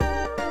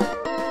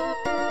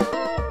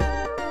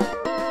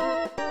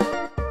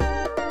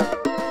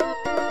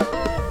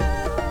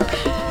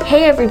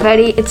Hey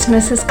everybody, it's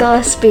Mrs.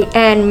 Gillespie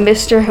and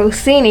Mr.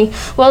 Hosseini.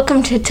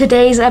 Welcome to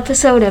today's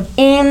episode of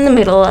In the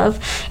Middle of.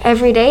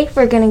 Every day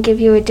we're going to give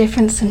you a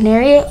different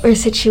scenario or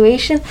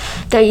situation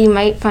that you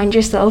might find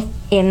yourself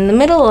in the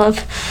middle of.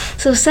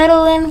 So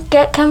settle in,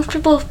 get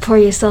comfortable, pour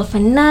yourself a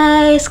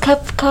nice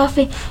cup of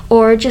coffee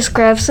or just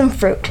grab some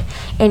fruit.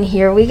 And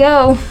here we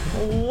go.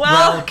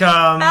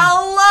 Welcome.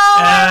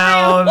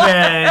 Hello,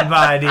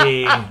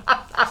 everybody.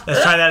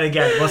 Let's try that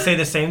again. We'll say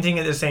the same thing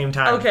at the same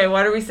time. Okay,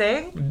 what are we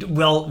saying?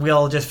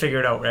 We'll just figure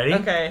it out. Ready?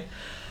 Okay.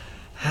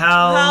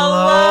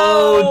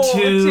 Hello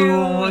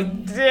today.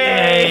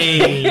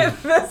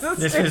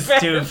 This is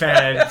too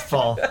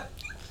full.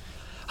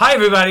 Hi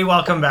everybody,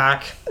 welcome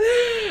back.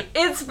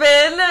 It's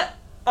been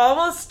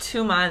almost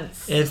 2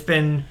 months. It's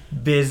been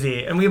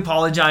busy, and we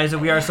apologize that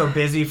we are so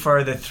busy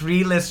for the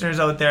 3 listeners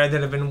out there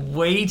that have been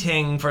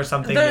waiting for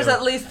something There's new.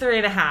 at least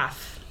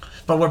 3.5.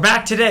 But we're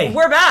back today.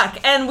 We're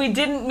back, and we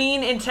didn't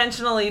mean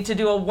intentionally to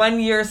do a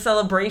 1-year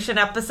celebration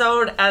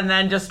episode and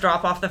then just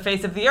drop off the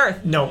face of the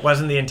earth. No, it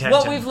wasn't the intention.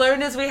 What we've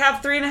learned is we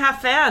have 3.5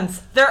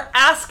 fans. They're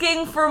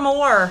asking for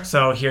more.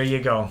 So here you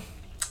go.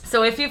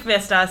 So if you've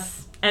missed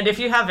us, and if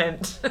you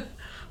haven't,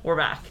 we're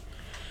back.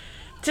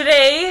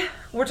 Today,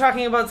 we're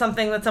talking about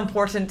something that's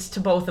important to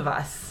both of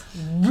us.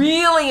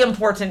 Really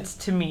important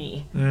to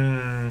me.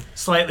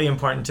 Slightly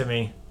important to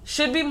me.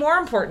 Should be more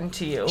important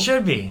to you.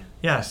 Should be,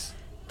 yes.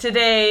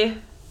 Today,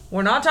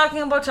 we're not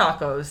talking about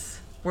tacos.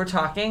 We're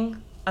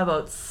talking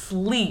about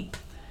sleep.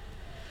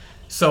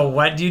 So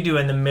what do you do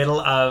in the middle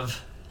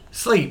of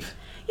sleep?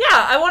 Yeah,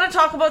 I want to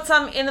talk about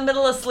some in the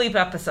middle of sleep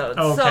episodes.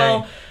 Okay.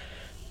 So,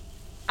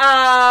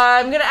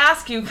 I'm going to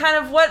ask you kind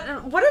of what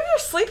are your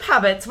sleep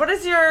habits? What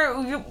is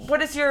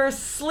your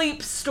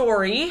sleep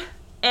story?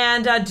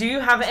 And do you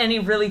have any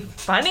really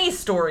funny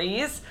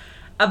stories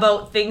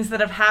about things that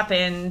have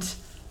happened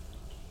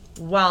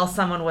while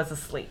someone was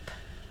asleep?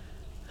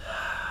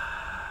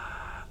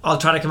 I'll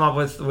try to come up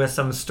with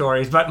some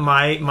stories, but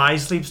my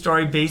sleep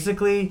story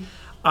basically,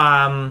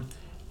 I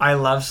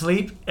love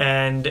sleep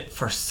and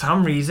for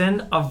some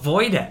reason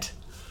avoid it.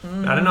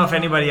 I don't know if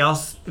anybody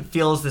else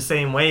feels the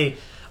same way.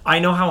 I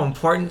know how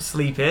important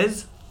sleep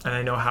is, and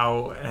I know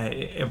how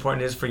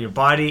important it is for your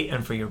body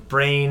and for your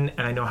brain,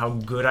 and I know how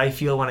good I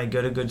feel when I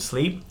get a good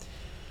sleep.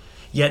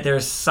 Yet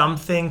there's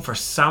something, for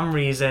some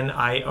reason,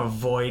 I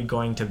avoid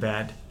going to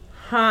bed.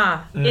 Huh.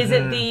 Is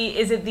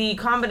it the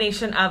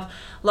combination of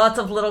lots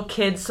of little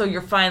kids, so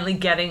you're finally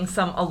getting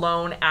some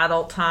alone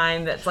adult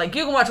time that's like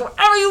you can watch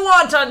whatever you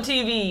want on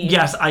TV?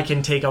 Yes, I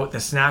can take out the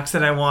snacks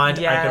that I want.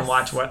 Yes. I can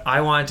watch what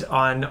I want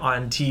on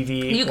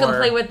TV. You can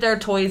play with their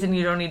toys and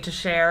you don't need to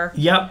share.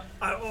 Yep.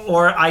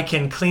 Or I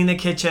can clean the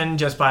kitchen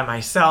just by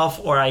myself,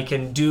 or I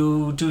can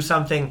do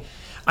something.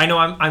 I know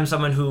I'm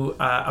someone who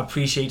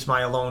appreciates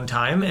my alone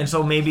time, and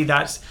so maybe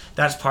that's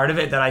part of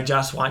it, that I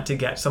just want to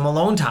get some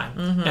alone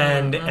time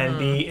and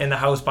be in the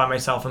house by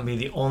myself and be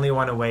the only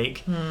one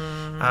awake.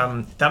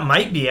 That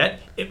might be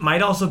it. It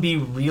might also be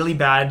really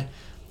bad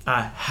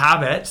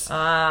habits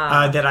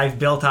that I've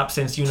built up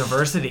since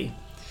university.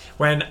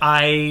 When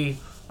I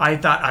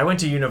thought I went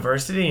to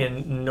university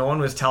and no one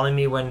was telling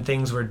me when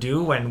things were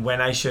due,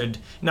 when I should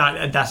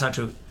not. That's not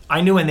true. I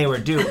knew when they were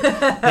due.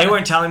 They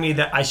weren't telling me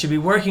that I should be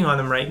working on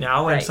them right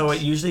now. And so it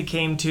usually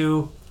came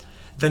to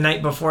the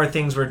night before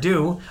things were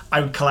due.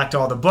 I would collect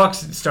all the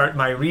books, start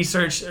my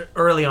research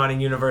early on in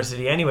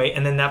university anyway.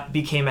 And then that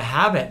became a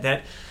habit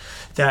that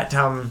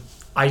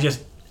I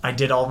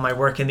did all of my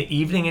work in the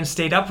evening and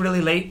stayed up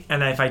really late.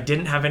 And if I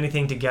didn't have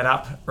anything to get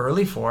up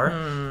early for,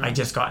 I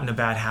just got in a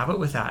bad habit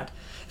with that.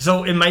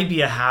 So it might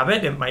be a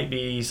habit. It might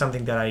be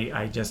something that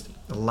I just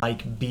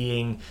like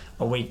being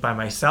awake by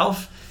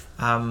myself.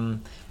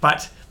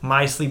 But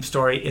my sleep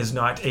story is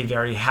not a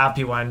very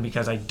happy one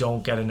because I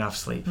don't get enough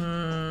sleep.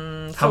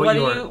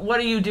 So what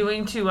are you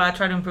doing to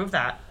try to improve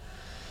that?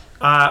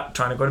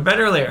 Trying to go to bed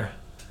earlier.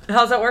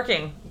 How's that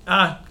working?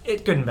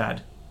 It's good and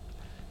bad.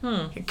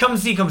 Come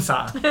see, come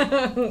sa.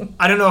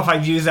 I don't know if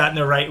I've used that in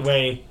the right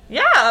way.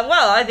 Yeah,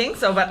 well, I think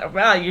so. But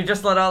wow, you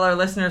just let all our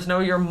listeners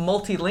know you're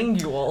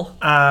multilingual.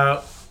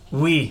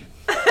 Oui.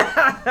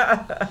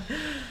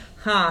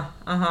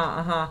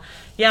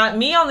 Yeah,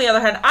 me on the other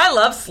hand, I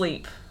love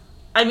sleep.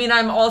 I mean,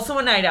 I'm also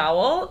a night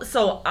owl,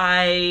 so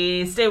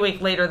I stay awake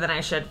later than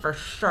I should for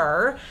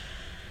sure.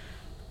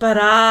 But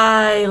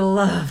I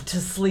love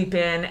to sleep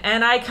in,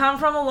 and I come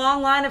from a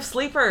long line of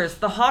sleepers.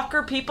 The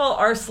Hawker people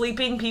are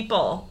sleeping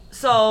people.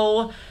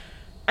 So,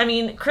 I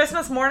mean,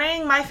 Christmas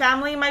morning, my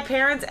family, my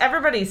parents,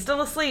 everybody's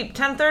still asleep.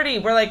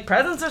 10:30, we're like,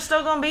 presents are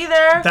still gonna be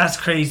there. That's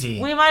crazy.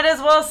 We might as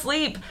well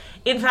sleep.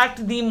 In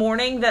fact, the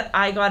morning that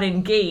I got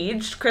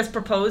engaged, Chris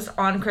proposed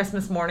on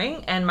Christmas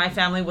morning, and my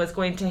family was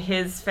going to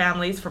his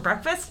family's for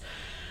breakfast.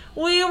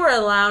 We were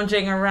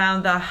lounging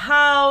around the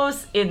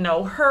house in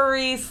no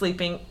hurry,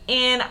 sleeping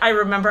in. I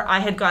remember I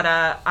had got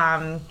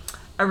a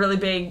really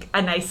big,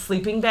 a nice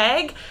sleeping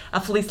bag,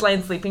 a fleece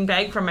lined sleeping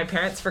bag from my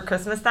parents for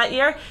Christmas that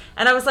year.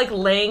 And I was like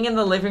laying in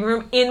the living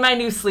room in my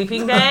new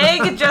sleeping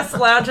bag, just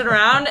lounging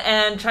around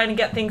and trying to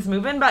get things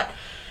moving. But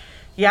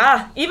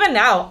Yeah, even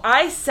now,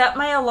 I set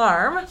my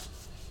alarm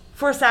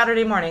for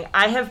Saturday morning.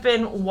 I have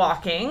been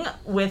walking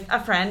with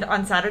a friend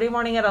on Saturday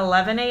morning at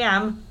 11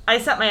 a.m. I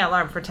set my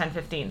alarm for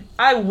 10:15.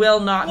 I will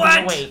not What?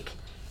 be awake.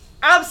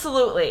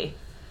 Absolutely.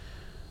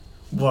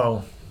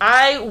 Whoa.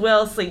 I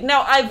will sleep.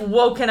 Now, I've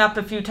woken up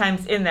a few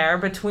times in there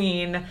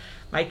between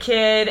my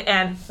kid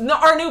and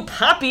our new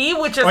puppy,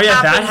 which has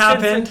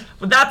happened.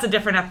 Well, that's a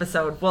different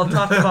episode. We'll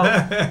talk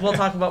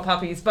about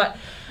puppies. But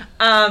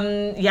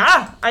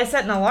yeah, I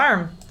set an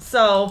alarm.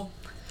 So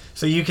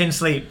you can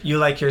sleep. You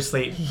like your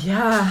sleep.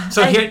 Yeah.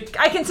 So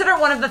I consider it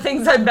one of the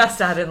things I'm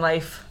best at in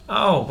life.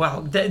 Oh,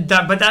 well,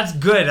 but that's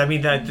good. I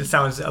mean, that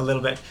sounds a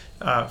little bit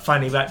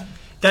funny, but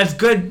that's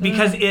good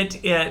because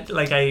it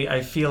like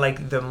I feel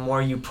like the more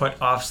you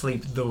put off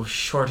sleep, the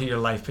shorter your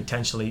life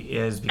potentially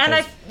is.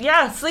 Because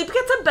sleep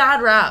gets a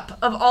bad rap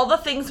of all the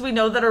things we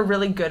know that are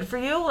really good for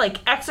you, like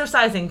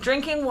exercising,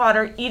 drinking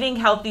water, eating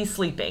healthy,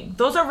 sleeping.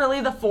 Those are really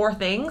the 4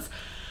 things.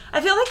 I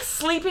feel like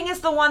sleeping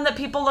is the one that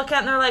people look at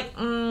and they're like,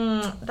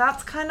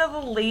 that's kind of a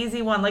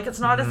lazy one. Like,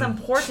 it's not as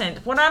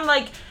important. When I'm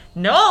like,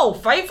 no,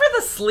 fight for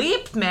the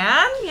sleep,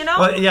 man, you know?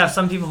 Well, yeah,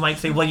 some people might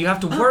say, well, you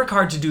have to work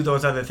hard to do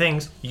those other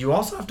things. You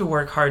also have to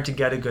work hard to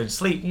get a good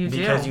sleep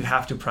because you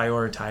have to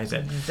prioritize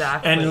it.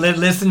 Exactly. And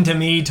listen to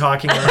me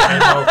talking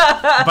around,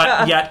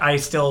 but yet I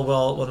still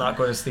will not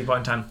go to sleep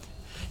on time.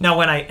 Now,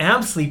 when I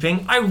am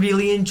sleeping, I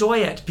really enjoy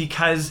it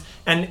because,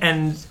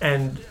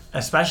 and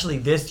especially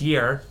this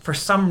year, for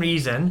some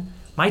reason,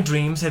 my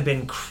dreams have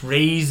been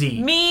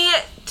crazy. Me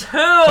too.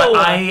 But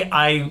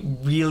I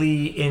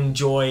really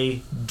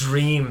enjoy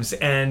dreams,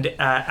 and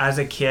as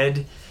a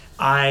kid,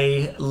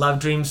 I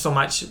loved dreams so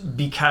much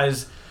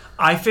because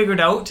I figured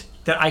out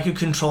that I could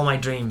control my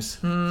dreams,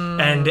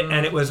 and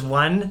it was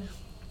one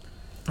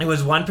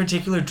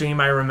particular dream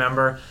I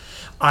remember.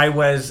 I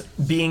was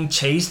being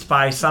chased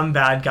by some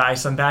bad guy,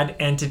 some bad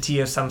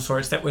entity of some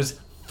sorts that was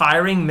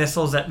firing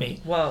missiles at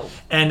me. Whoa.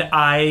 And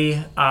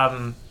I,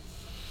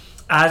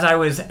 as I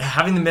was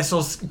having the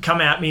missiles come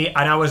at me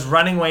and I was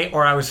running away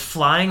or I was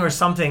flying or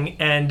something,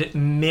 and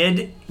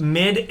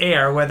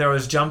mid-air, whether I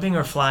was jumping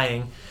or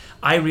flying,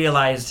 I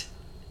realized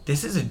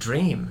this is a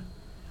dream.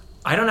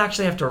 I don't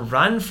actually have to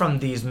run from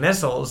these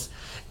missiles.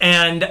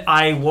 And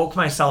I woke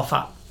myself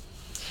up.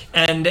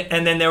 And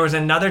then there was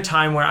another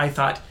time where I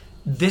thought,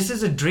 this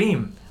is a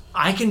dream.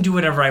 I can do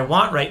whatever I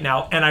want right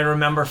now. And I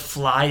remember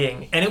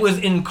flying, and it was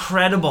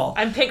incredible.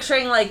 I'm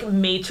picturing like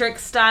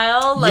Matrix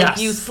style, like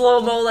Yes. you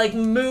slow-mo, like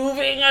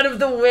moving out of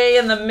the way,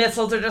 and the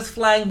missiles are just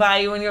flying by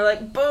you, and you're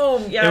like,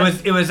 boom, yeah.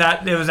 It was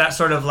that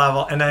sort of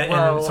level, and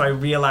so I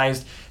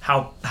realized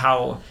how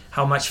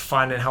much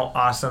fun and how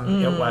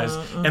awesome it was.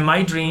 And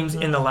my dreams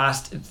in the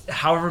last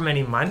however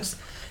many months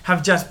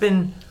have just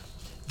been,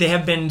 they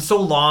have been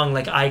so long.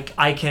 Like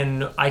I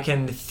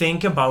can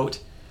think about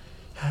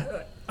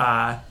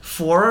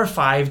 4 or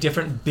 5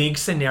 different big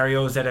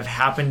scenarios that have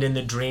happened in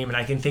the dream, and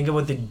I can think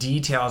about the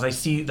details. I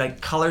see,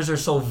 like, colors are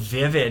so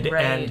vivid,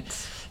 Right. and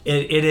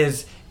it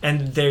is,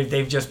 and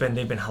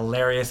they've been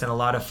hilarious and a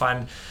lot of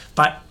fun.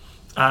 But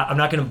I'm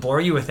not going to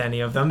bore you with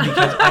any of them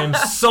because I'm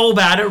so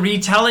bad at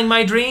retelling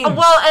my dreams.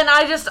 Well, and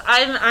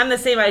I'm the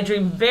same. I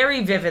dream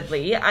very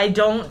vividly. I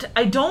don't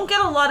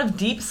get a lot of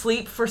deep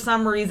sleep for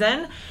some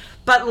reason,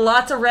 but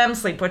lots of REM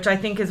sleep, which I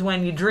think is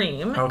when you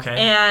dream. Okay.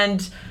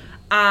 And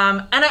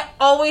I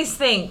always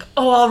think,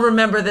 I'll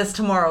remember this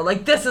tomorrow.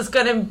 Like, this is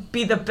going to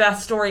be the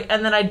best story.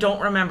 And then I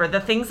don't remember. The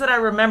things that I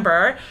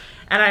remember,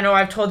 and I know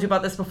I've told you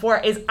about this before,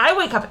 is I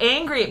wake up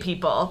angry at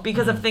people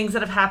because of things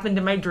that have happened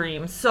in my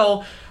dreams.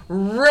 So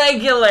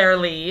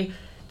regularly,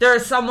 there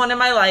is someone in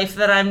my life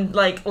that I'm,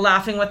 like,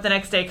 laughing with the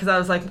next day because I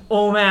was like,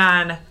 oh,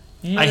 man.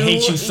 I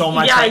hate you so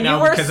much right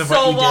now because of what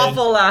you did. You were so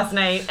awful last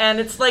night.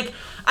 And it's like,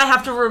 I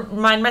have to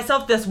remind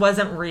myself this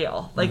wasn't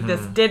real. Like,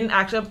 this didn't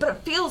actually, but it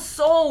feels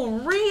so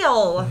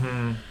real.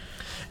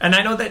 And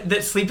I know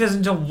that sleep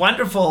isn't a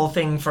wonderful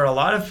thing for a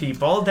lot of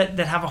people that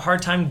have a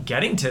hard time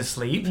getting to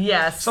sleep.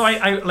 Yes. So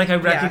I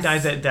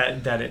recognize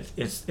that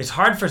it's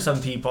hard for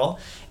some people.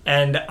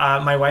 And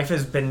my wife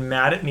has been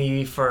mad at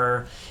me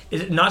for,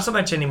 not so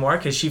much anymore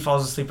because she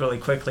falls asleep really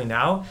quickly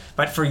now,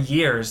 but for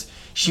years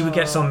she would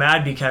get so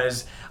mad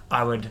because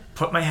I would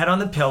put my head on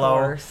the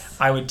pillow,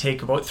 I would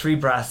take about 3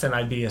 breaths, and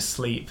I'd be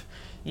asleep.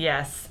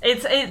 Yes.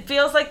 It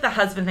feels like the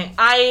husband thing.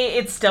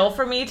 It still,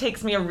 for me,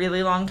 takes me a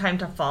really long time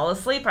to fall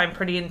asleep. I'm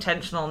pretty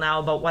intentional now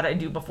about what I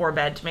do before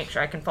bed to make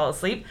sure I can fall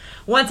asleep.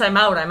 Once I'm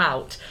out, I'm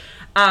out.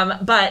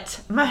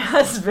 But my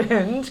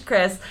husband,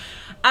 Chris,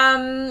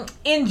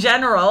 in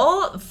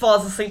general,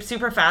 falls asleep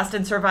super fast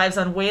and survives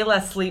on way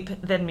less sleep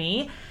than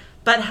me,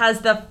 but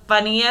has the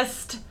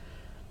funniest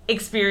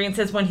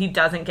experiences when he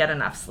doesn't get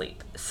enough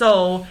sleep.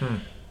 So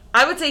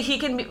I would say he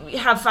can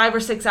have 5 or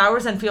 6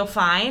 hours and feel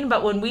fine,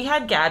 but when we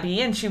had Gabby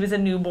and she was a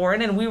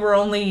newborn and we were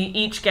only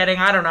each getting,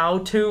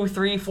 2,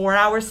 3, 4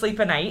 hours sleep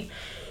a night,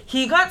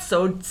 he got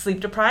so sleep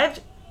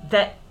deprived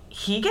that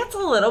he gets a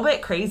little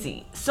bit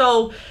crazy.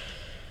 So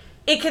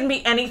It can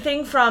be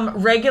anything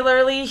from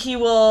regularly he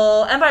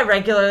will, and by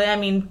regularly I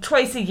mean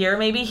twice a year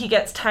maybe, he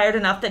gets tired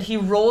enough that he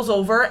rolls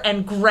over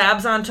and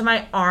grabs onto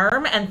my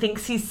arm and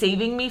thinks he's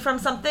saving me from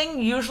something.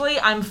 Usually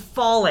I'm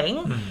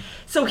falling.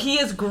 So he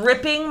is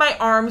gripping my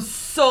arm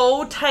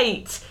so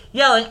tight,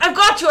 yelling, I've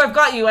got you, I've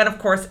got you. And of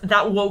course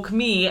that woke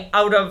me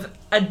out of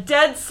a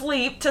dead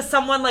sleep to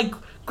someone like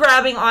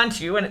grabbing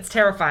onto you, and it's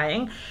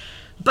terrifying.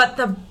 But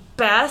the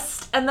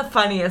best and the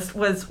funniest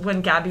was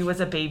when Gabby was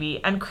a baby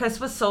and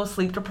Chris was so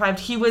sleep deprived.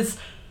 He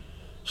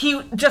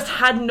just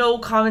had no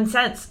common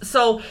sense.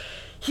 So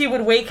he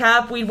would we'd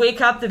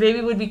wake up, the baby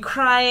would be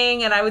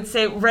crying, and I would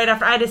say right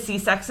after I had a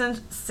C-section,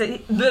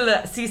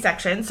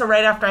 so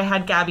right after I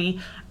had Gabby,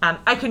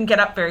 I couldn't get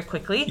up very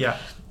quickly. Yeah.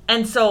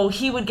 And so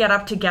he would get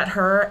up to get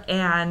her,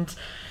 and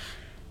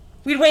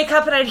we'd wake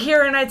up and I'd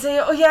hear her and I'd say,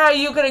 oh yeah, are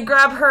you gonna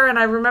grab her? And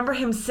I remember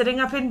him sitting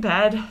up in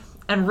bed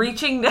and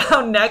reaching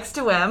down next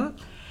to him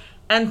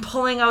and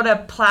pulling out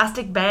a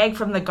plastic bag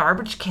from the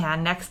garbage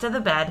can next to the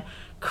bed,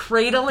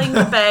 cradling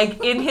the bag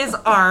in his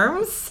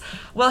arms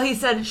while he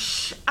said,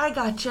 shh, I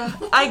gotcha.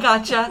 And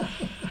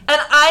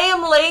I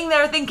am laying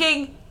there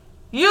thinking,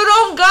 you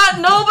don't got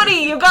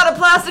nobody. You got a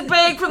plastic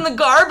bag from the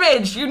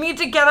garbage. You need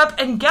to get up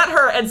and get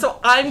her. And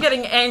so I'm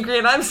getting angry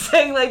and I'm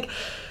saying like,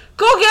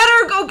 go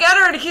get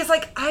her. And he's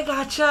like, I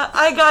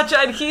gotcha.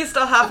 And he's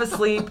still half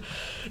asleep.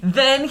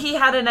 Then he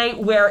had a night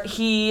where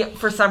he,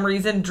 for some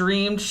reason,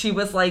 dreamed she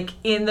was, like,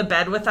 in the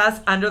bed with us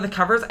under the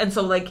covers. And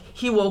so, like,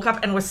 he woke up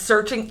and was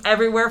searching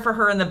everywhere for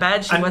her in the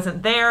bed. She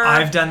wasn't there.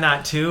 I've done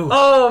that, too.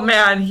 Oh,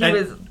 man. He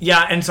was...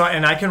 Yeah,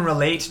 and I can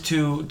relate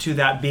to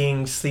that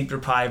being sleep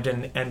deprived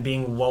and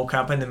being woke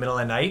up in the middle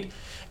of the night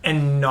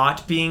and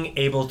not being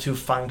able to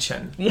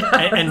function. Yes.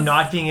 And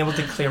not being able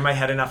to clear my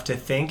head enough to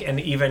think, and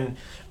even...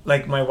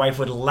 Like, my wife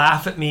would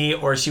laugh at me,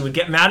 or she would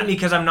get mad at me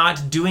because I'm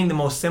not doing the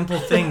most simple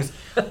things,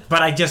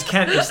 but I just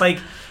can't. It's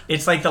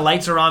like the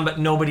lights are on, but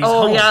nobody's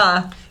home. Oh,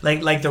 yeah.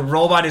 Like the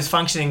robot is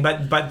functioning,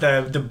 but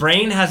the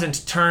brain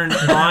hasn't turned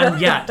on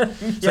yet.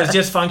 So it's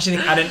just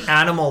functioning at an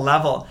animal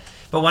level.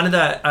 But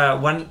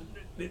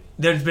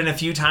there's been a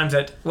few times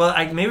that,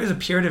 maybe it was a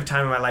period of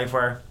time in my life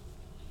where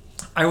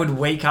I would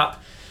wake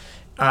up,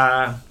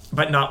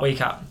 but not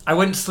wake up. I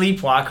wouldn't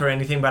sleepwalk or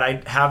anything, but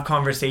I'd have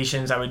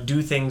conversations. I would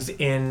do things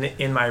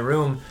in my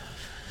room.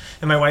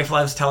 And my wife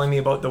loves telling me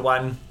about the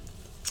one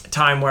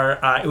time where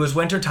it was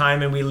winter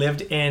time and we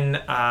lived in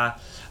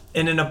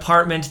an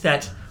apartment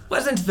that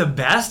wasn't the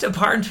best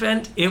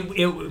apartment.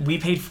 We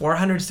paid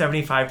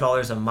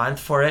 $475 a month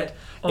for it.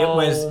 It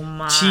was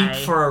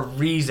cheap for a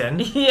reason.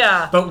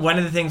 Yeah. But one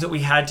of the things that we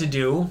had to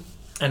do,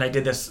 and I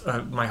did this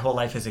my whole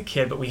life as a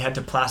kid, but we had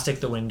to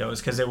plastic the windows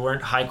because they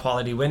weren't high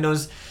quality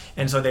windows.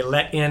 And so they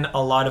let in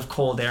a lot of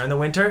cold air in the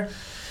winter.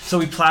 So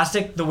we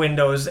plastic the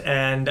windows,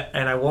 and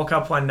I woke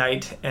up one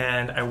night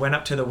and I went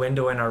up to the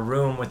window in our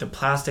room with the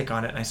plastic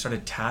on it and I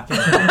started tapping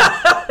it.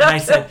 And I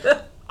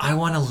said, I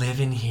want to live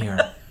in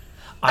here.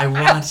 I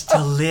want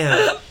to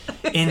live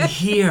in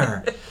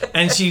here.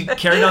 And she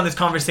carried on this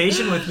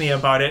conversation with me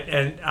about it.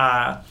 And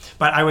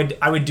but I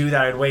would do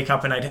that. I'd wake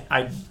up and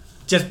I'd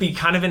just be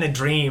kind of in a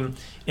dream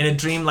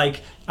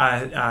like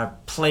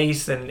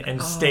place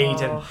and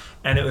state,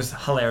 and it was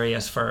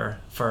hilarious for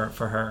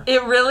her.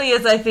 It really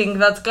is. I think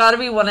that's got to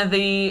be one of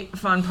the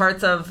fun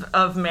parts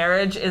of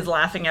marriage, is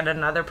laughing at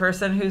another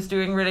person who's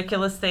doing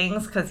ridiculous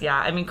things. Because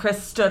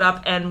Chris stood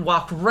up and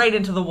walked right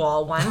into the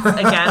wall once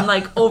again,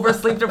 like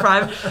oversleep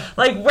deprived,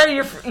 like where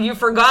you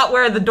forgot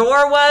where the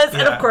door was,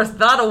 and of course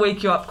that'll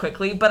wake you up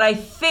quickly. But I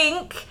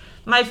think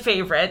my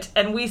favorite,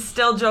 and we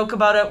still joke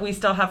about it, we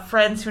still have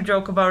friends who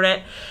joke about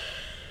it.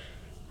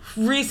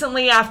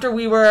 Recently, after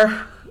we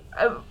were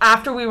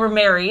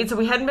married, so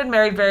we hadn't been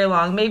married very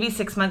long, maybe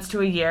 6 months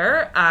to a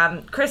year.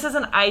 Chris is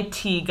an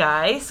IT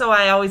guy, so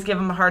I always give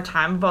him a hard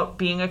time about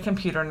being a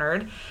computer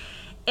nerd.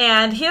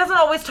 And he doesn't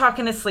always talk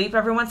in his sleep,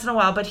 every once in a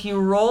while, but he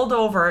rolled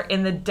over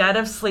in the dead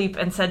of sleep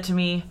and said to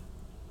me,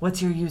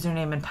 "What's your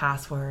username and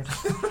password?"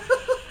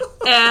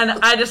 And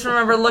I just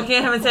remember looking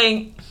at him and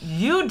saying,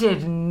 you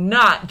did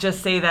not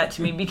just say that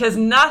to me, because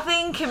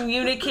nothing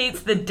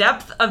communicates the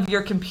depth of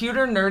your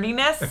computer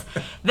nerdiness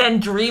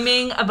than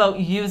dreaming about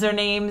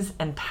usernames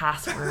and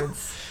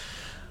passwords.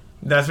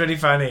 That's really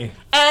funny.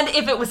 And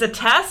if it was a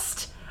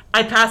test,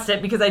 I passed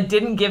it because I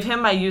didn't give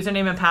him my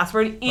username and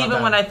password,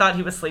 even when I thought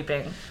he was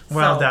sleeping.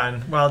 Well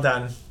done.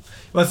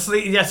 Well,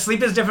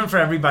 sleep is different for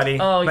everybody.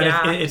 Oh, but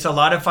yeah. It's a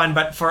lot of fun.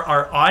 But for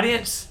our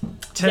audience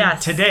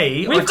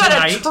today We've or got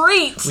tonight, a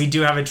treat. We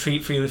do have a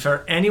treat for you.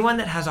 For anyone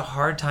that has a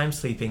hard time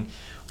sleeping,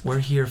 we're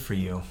here for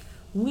you.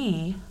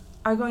 We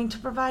are going to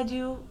provide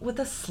you with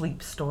a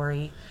sleep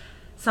story,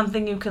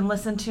 something you can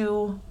listen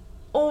to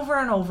over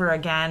and over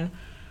again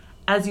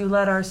as you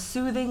let our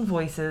soothing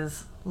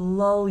voices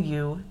lull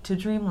you to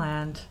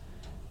dreamland.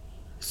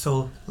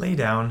 So lay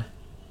down,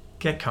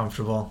 get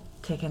comfortable.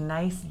 Take a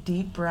nice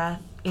deep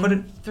breath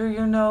through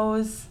your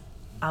nose,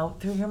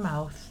 out through your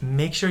mouth.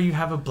 Make sure you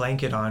have a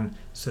blanket on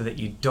so that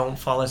you don't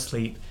fall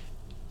asleep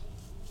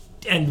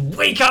and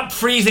wake up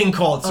freezing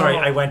cold. Sorry,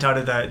 I went out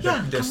of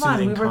the soothing, calming stuff.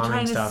 We were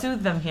trying to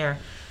soothe them here.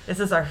 This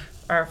is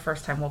our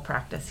first time we'll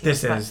practice here.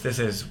 This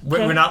is.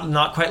 We're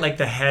not quite like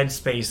the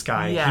headspace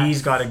guy. Yes.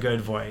 He's got a good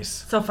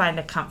voice. So find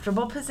a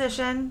comfortable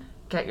position,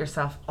 get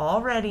yourself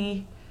all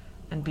ready,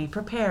 and be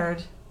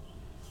prepared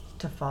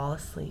to fall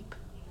asleep.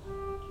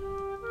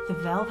 The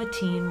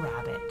Velveteen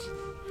Rabbit.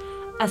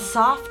 A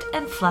soft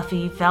and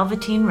fluffy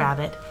Velveteen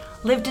Rabbit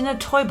lived in a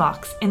toy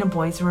box in a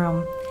boy's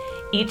room.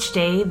 Each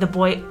day, the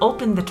boy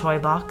opened the toy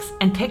box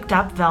and picked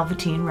up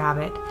Velveteen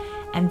Rabbit,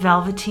 and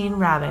Velveteen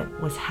Rabbit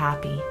was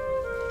happy.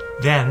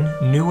 Then,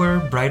 newer,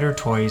 brighter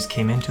toys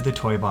came into the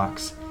toy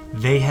box.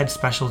 They had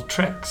special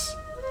tricks.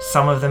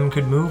 Some of them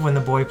could move when the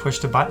boy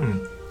pushed a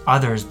button.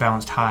 Others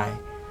bounced high.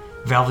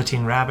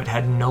 Velveteen Rabbit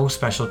had no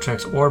special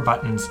tricks or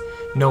buttons.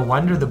 No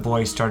wonder the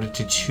boy started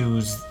to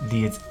choose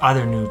these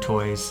other new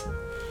toys.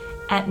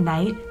 At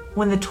night,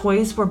 when the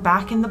toys were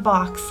back in the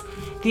box,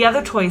 the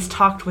other toys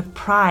talked with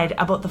pride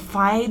about the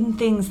fine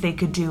things they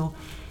could do.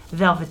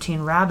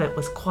 Velveteen Rabbit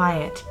was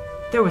quiet.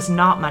 There was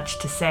not much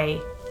to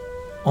say.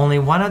 Only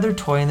one other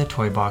toy in the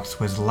toy box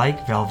was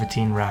like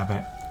Velveteen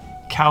Rabbit.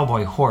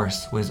 Cowboy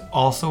Horse was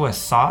also a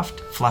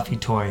soft, fluffy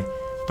toy,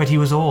 but he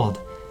was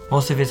old.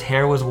 Most of his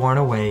hair was worn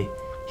away.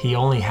 He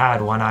only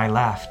had one eye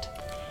left.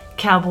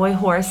 Cowboy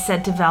Horse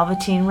said to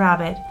Velveteen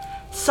Rabbit,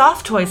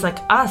 "Soft toys like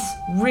us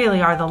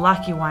really are the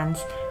lucky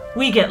ones.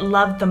 We get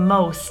loved the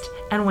most,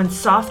 and when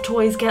soft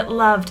toys get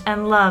loved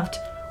and loved,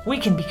 we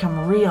can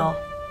become real."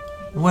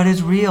 "What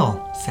is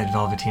real?" said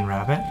Velveteen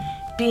Rabbit.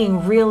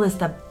 "Being real is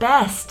the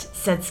best,"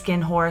 said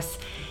Skin Horse.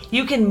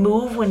 "You can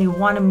move when you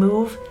want to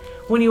move.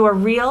 When you are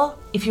real,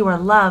 if you are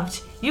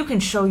loved, you can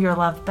show your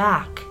love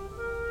back."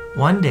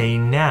 One day,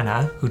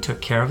 Nana, who took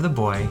care of the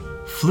boy,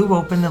 flew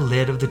open the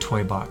lid of the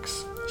toy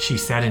box. She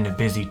said in a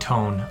busy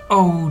tone,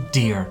 "Oh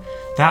dear,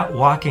 that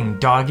walking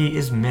doggy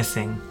is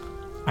missing.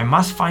 I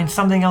must find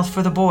something else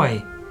for the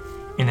boy."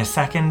 In a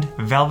second,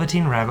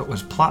 Velveteen Rabbit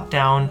was plopped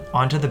down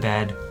onto the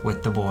bed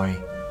with the boy.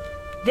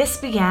 This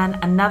began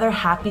another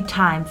happy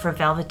time for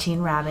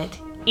Velveteen Rabbit.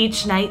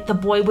 Each night, the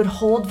boy would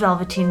hold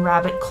Velveteen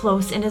Rabbit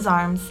close in his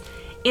arms.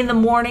 In the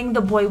morning,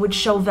 the boy would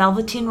show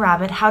Velveteen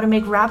Rabbit how to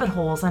make rabbit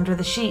holes under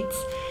the sheets.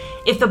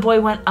 If the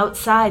boy went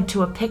outside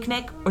to a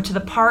picnic or to the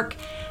park,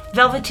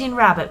 Velveteen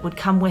Rabbit would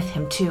come with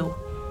him too.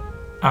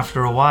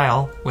 After a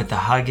while, with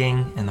the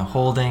hugging and the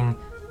holding,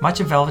 much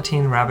of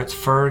Velveteen Rabbit's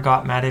fur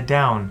got matted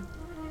down.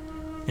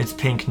 Its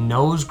pink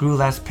nose grew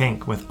less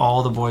pink with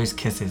all the boy's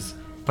kisses,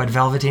 but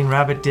Velveteen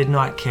Rabbit did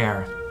not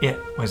care. It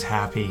was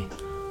happy.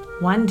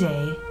 One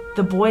day,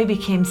 the boy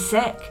became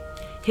sick.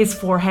 His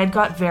forehead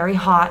got very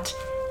hot.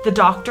 The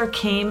doctor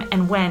came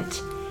and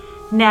went.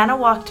 Nana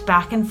walked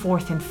back and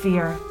forth in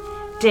fear.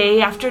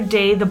 Day after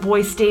day, the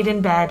boy stayed in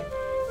bed.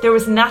 There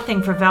was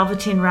nothing for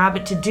Velveteen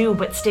Rabbit to do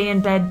but stay in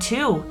bed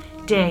too,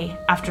 day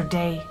after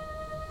day.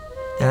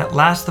 Then at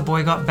last the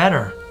boy got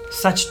better.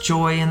 Such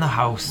joy in the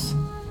house.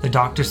 The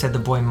doctor said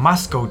the boy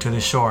must go to the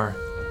shore.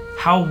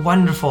 How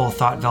wonderful,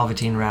 thought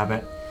Velveteen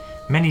Rabbit.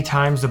 Many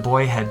times the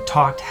boy had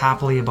talked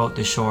happily about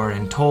the shore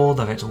and told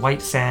of its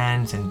white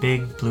sands and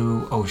big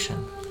blue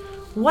ocean.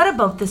 "What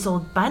about this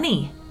old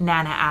bunny?"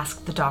 Nana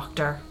asked the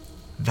doctor.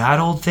 "That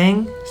old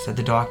thing," said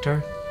the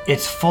doctor.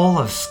 "It's full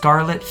of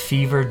scarlet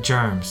fever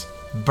germs.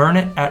 Burn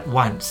it at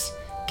once.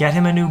 Get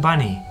him a new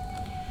bunny."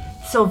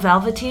 So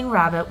Velveteen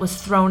Rabbit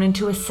was thrown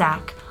into a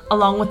sack,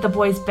 along with the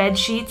boy's bed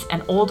sheets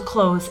and old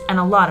clothes and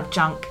a lot of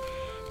junk.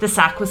 The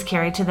sack was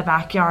carried to the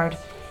backyard.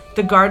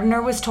 The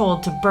gardener was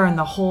told to burn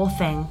the whole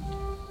thing.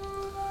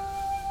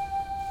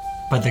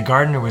 But the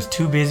gardener was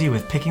too busy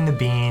with picking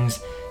the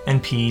beans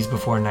and peas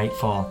before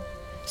nightfall,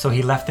 so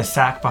he left the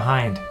sack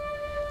behind.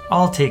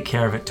 "I'll take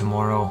care of it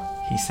tomorrow,"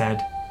 he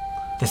said.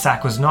 The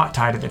sack was not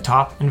tied at the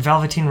top, and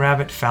Velveteen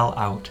Rabbit fell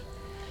out.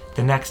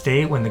 The next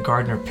day, when the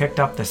gardener picked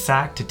up the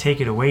sack to take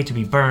it away to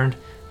be burned,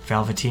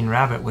 Velveteen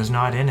Rabbit was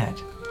not in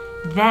it.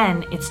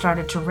 Then it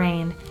started to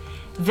rain.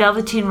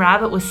 Velveteen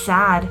Rabbit was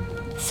sad.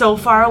 So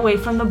far away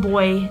from the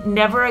boy,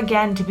 never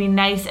again to be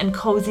nice and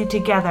cozy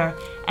together,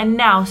 and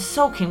now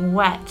soaking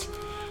wet.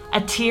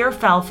 A tear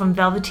fell from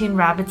Velveteen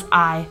Rabbit's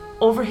eye,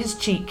 over his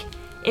cheek.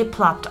 It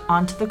plopped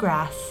onto the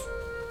grass.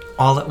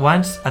 All at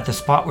once, at the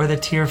spot where the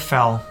tear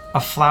fell, a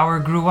flower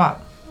grew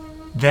up.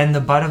 Then the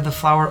bud of the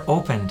flower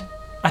opened.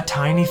 A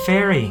tiny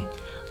fairy.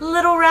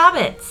 "Little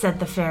Rabbit," said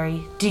the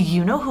fairy, "do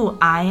you know who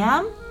I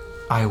am?"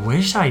 "I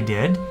wish I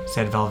did,"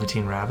 said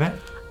Velveteen Rabbit.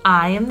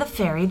 "I am the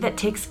fairy that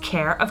takes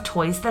care of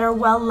toys that are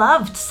well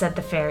loved," said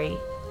the fairy.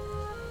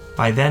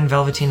 By then,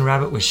 Velveteen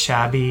Rabbit was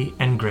shabby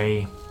and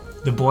gray.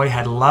 The boy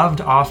had loved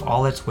off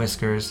all its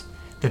whiskers.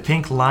 The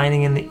pink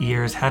lining in the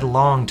ears had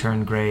long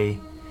turned gray.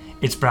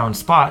 Its brown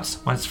spots,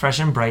 once fresh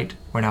and bright,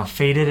 were now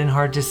faded and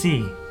hard to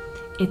see.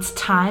 "It's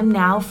time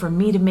now for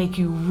me to make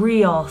you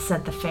real,"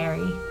 said the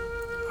fairy.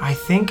 "I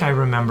think I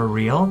remember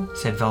real,"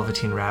 said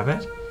Velveteen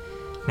Rabbit.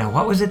 Now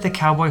what was it the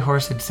Cowboy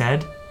Horse had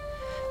said?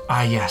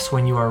 "Ah yes,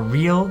 when you are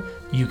real,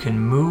 you can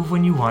move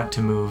when you want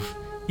to move.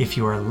 If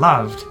you are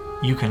loved,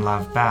 you can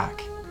love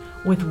back."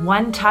 With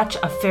one touch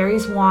of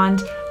Fairy's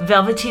wand,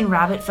 Velveteen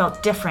Rabbit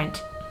felt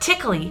different,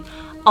 tickly.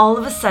 All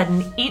of a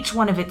sudden, each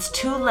one of its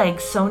two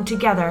legs sewn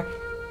together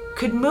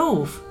could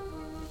move.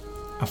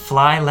 A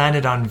fly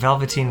landed on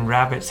Velveteen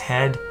Rabbit's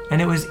head,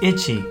 and it was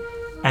itchy.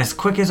 As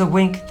quick as a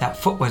wink, that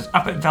foot was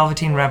up at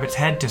Velveteen Rabbit's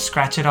head to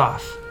scratch it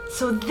off.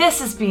 So this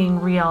is being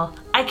real.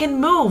 I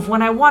can move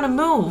when I want to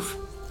move.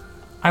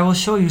 I will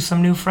show you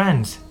some new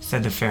friends,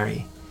 said the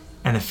fairy.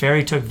 And the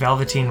fairy took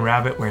Velveteen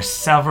Rabbit where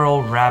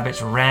several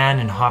rabbits ran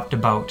and hopped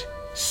about.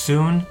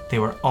 Soon they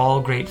were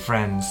all great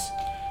friends.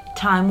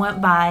 Time went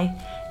by.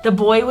 The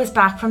boy was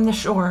back from the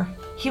shore.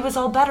 He was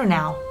all better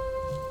now.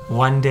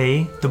 One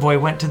day, the boy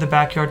went to the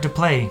backyard to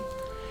play.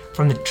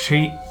 From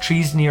the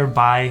trees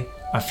nearby,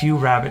 a few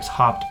rabbits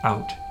hopped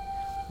out.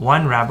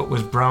 One rabbit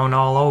was brown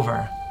all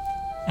over,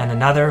 and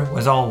another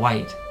was all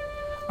white.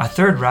 A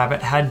third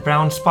rabbit had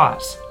brown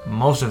spots,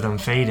 most of them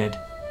faded.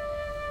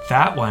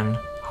 That one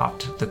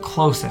hopped the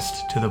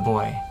closest to the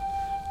boy.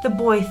 The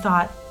boy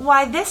thought,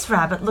 why, this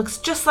rabbit looks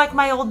just like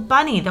my old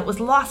bunny that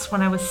was lost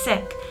when I was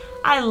sick.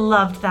 I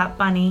loved that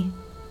bunny.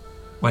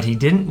 What he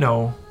didn't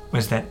know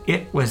was that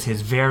it was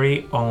his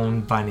very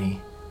own bunny,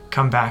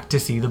 come back to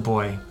see the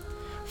boy,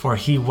 for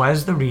he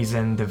was the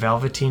reason the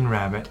Velveteen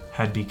Rabbit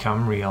had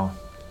become real.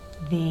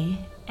 The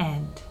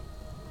end.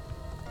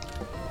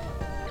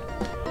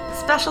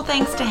 Special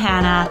thanks to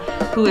Hannah,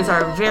 who is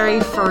our very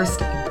first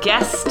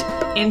guest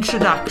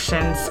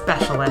introduction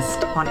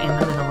specialist on In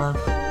the Middle of.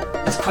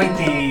 It's quite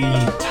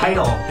the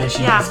title that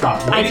she just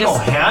got. Way to go,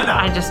 Hannah!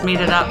 I just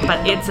made it up,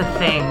 but it's a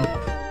thing.